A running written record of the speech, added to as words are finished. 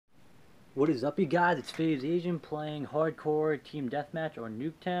What is up, you guys? It's Phase Asian playing Hardcore Team Deathmatch or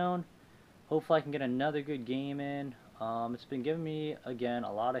Nuketown. Hopefully I can get another good game in. It's been giving me, again,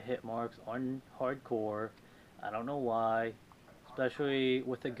 a lot of hit marks on Hardcore. I don't know why. Especially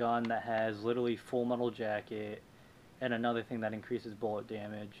with a gun that has literally full metal jacket and another thing that increases bullet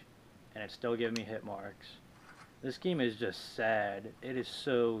damage. And it's still giving me hit marks. This game is just sad. It is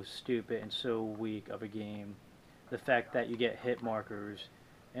so stupid and so weak of a game. The fact that you get hit markers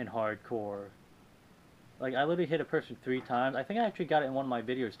in Hardcore. Like, I literally hit a person 3 times. I think I actually got it in one of my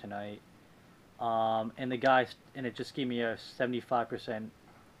videos tonight. And the guy, and it just gave me a 75%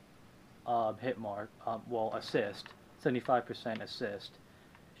 hit mark, well, assist. 75% assist.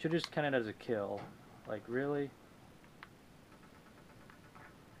 Should just count it as a kill. Like, really?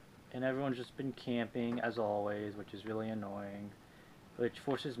 And everyone's just been camping, as always, which is really annoying. Which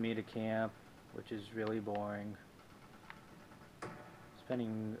forces me to camp, which is really boring.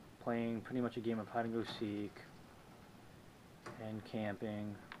 Playing pretty much a game of hide and go seek. And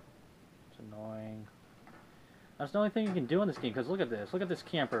camping. It's annoying. That's the only thing you can do in this game, because look at this. Look at this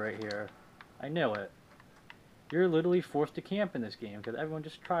camper right here. I knew it. You're literally forced to camp in this game, because everyone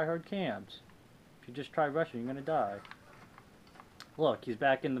just try hard camps. If you just try rushing, you're gonna die. Look, he's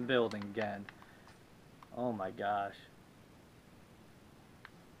back in the building again. Oh my gosh.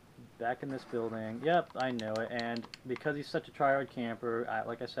 Back in this building. Yep, I knew it. And because he's such a tryhard camper,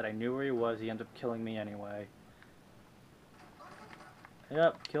 like I said, I knew where he was. He ended up killing me anyway.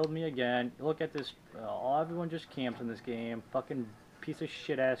 Yep, killed me again. Look at this. Everyone just camps in this game. Fucking piece of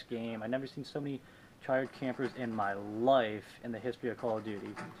shit ass game. I've never seen so many tryhard campers in my life in the history of Call of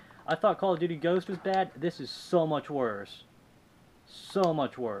Duty. I thought Call of Duty Ghost was bad. This is so much worse. So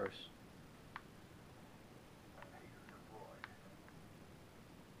much worse.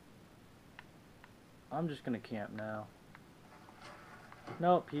 I'm just gonna camp now.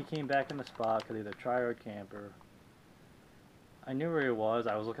 Nope, he came back in the spot because he's a tryhard camper. I knew where he was.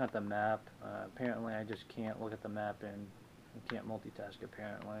 I was looking at the map. Apparently I just can't look at the map and can't multitask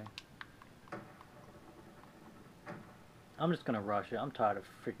apparently. I'm just gonna rush it. I'm tired of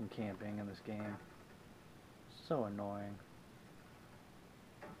freaking camping in this game. So annoying.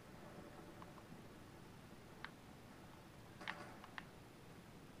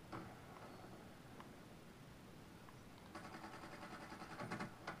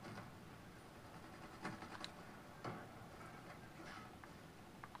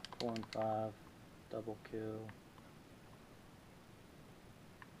 Four and 5, double kill.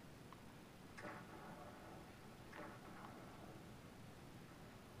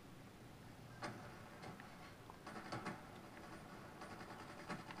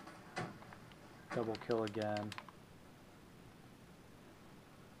 Double kill again.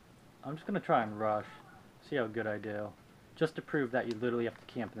 I'm just gonna try and rush. See how good I do. Just to prove that you literally have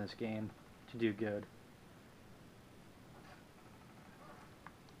to camp in this game to do good.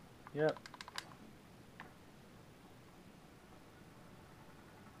 Yep.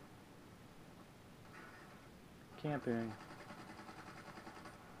 Camping.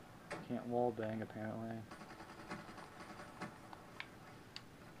 Can't wall bang apparently.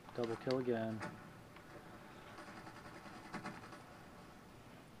 Double kill again.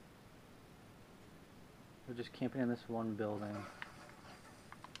 We're just camping in this one building.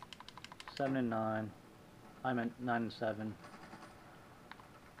 7 and 9. I meant 9 and 7.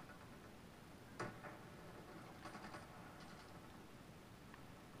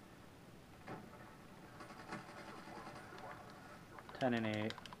 Ten and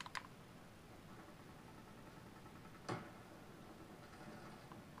 8.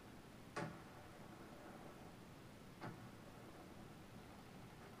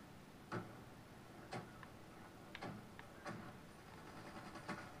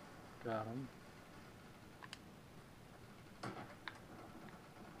 Got him.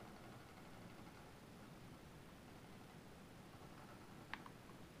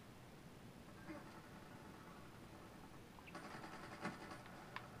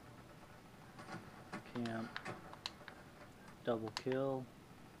 Camp. Double kill.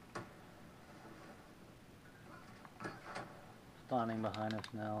 Spawning behind us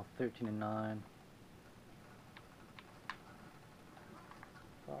now. 13 and 9.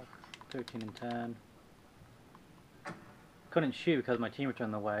 Fuck. 13 and 10. Couldn't shoot because my teammates are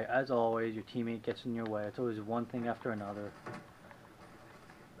in the way. As always, your teammate gets in your way. It's always one thing after another.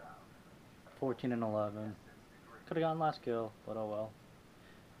 14 and 11. Could have gotten last kill, but oh well.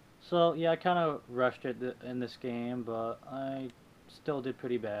 So, yeah, I kind of rushed it in this game, but I still did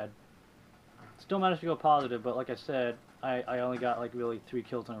pretty bad. Still managed to go positive, but like I said, I only got like really 3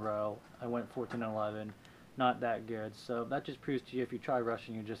 kills in a row. I went 14 and 11. not that good. So that just proves to you if you try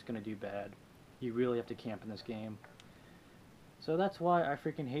rushing, you're just going to do bad. You really have to camp in this game. So that's why I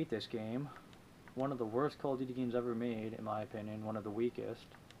freaking hate this game. One of the worst Call of Duty games ever made, in my opinion. One of the weakest.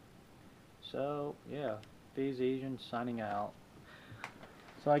 So, yeah. FaZe Asian signing out.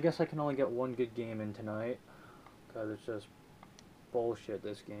 So I guess I can only get one good game in tonight. Because it's just bullshit,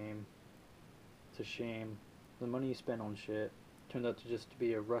 this game. It's a shame. The money you spent on shit turned out to just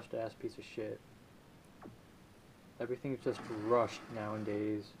be a rushed ass piece of shit. Everything's just rushed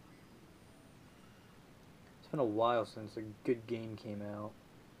nowadays. It's been a while since a good game came out.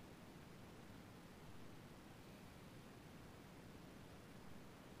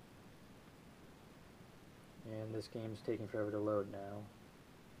 And this game's taking forever to load now.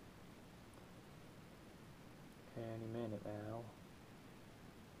 Any minute now.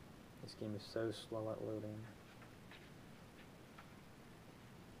 This game is so slow at loading.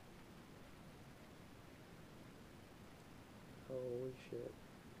 Holy shit.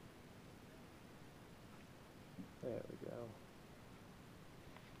 There we go.